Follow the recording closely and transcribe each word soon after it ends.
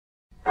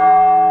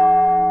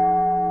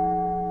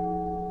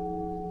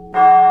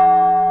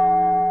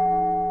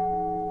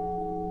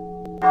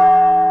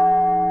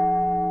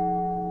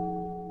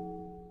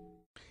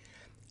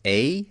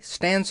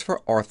stands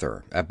for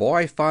Arthur, a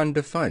boy fond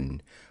of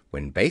fun.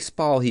 When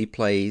baseball he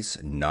plays,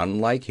 none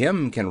like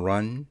him can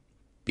run.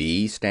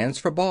 B stands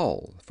for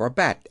Ball, for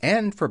Bat,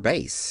 and for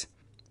Base.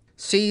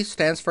 C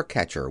stands for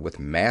Catcher, with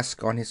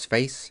mask on his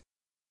face.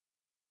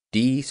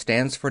 D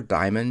stands for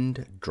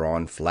Diamond,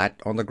 drawn flat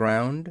on the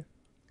ground.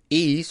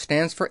 E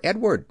stands for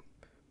Edward,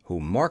 who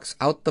marks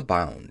out the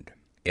bound.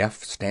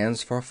 F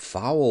stands for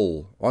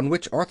Foul, on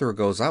which Arthur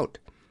goes out.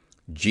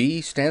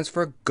 G stands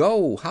for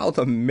Go, how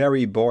the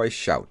merry boys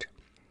shout.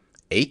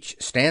 H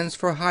stands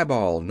for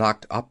Highball,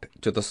 knocked up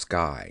to the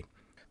sky.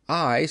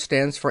 I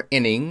stands for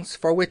Innings,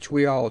 for which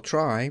we all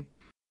try.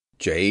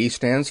 J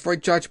stands for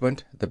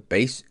Judgment, the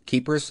base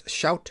keepers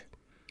shout.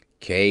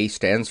 K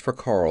stands for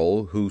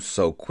Karl, who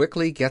so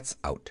quickly gets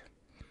out.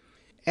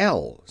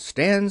 L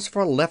stands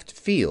for Left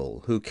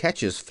Field, who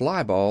catches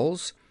fly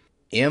balls.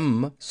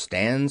 M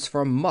stands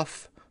for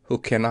Muff, who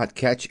cannot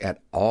catch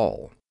at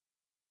all.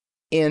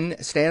 N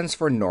stands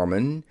for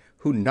Norman,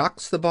 who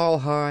knocks the ball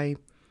high.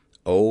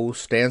 O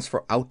stands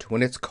for Out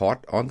when it's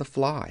caught on the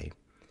fly.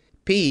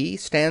 P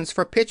stands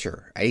for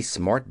Pitcher, a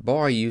smart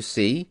boy you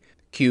see.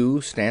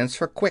 Q stands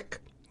for Quick,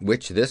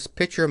 which this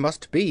pitcher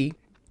must be.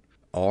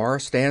 R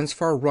stands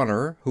for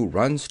Runner, who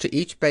runs to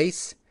each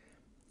base.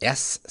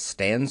 S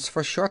stands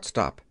for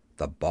Shortstop,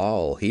 the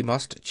ball he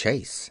must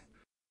chase.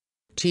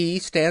 T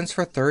stands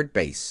for Third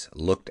Base,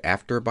 looked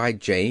after by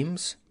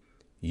James.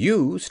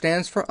 U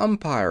stands for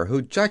Umpire,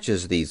 who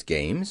judges these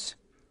games.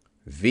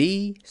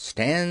 V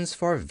stands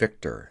for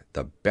Victor,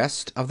 the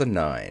best of the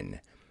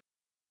nine.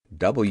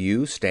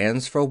 W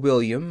stands for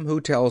William, who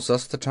tells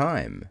us the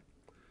time.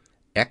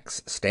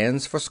 X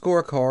stands for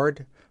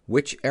Scorecard,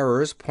 which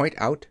errors point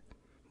out.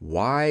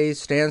 Y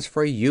stands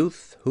for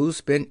Youth,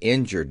 who's been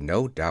injured,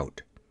 no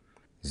doubt.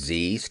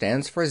 Z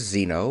stands for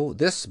Zeno,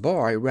 this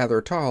boy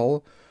rather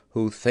tall,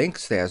 who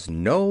thinks there's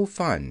no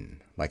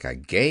fun like a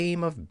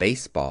game of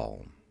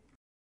baseball.